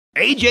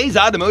AJ's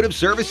Automotive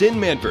Service in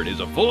Menford is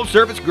a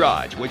full-service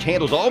garage which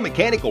handles all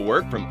mechanical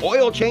work from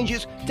oil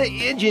changes to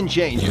engine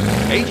changes.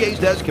 AJ's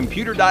does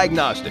computer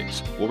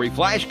diagnostics, will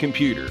reflash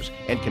computers,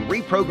 and can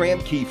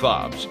reprogram key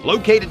fobs.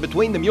 Located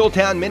between the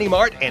Muletown Mini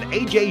Mart and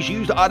AJ's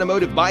used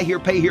automotive buy here,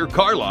 pay here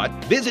car lot,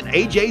 visit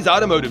AJ's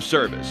Automotive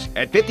Service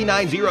at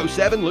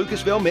 5907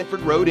 Lucasville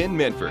Menford Road in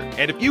Menford.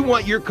 And if you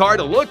want your car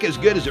to look as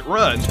good as it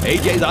runs,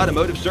 AJ's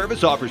Automotive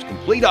Service offers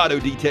complete auto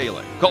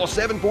detailing. Call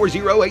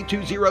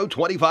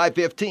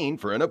 740-820-2515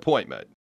 for an appointment.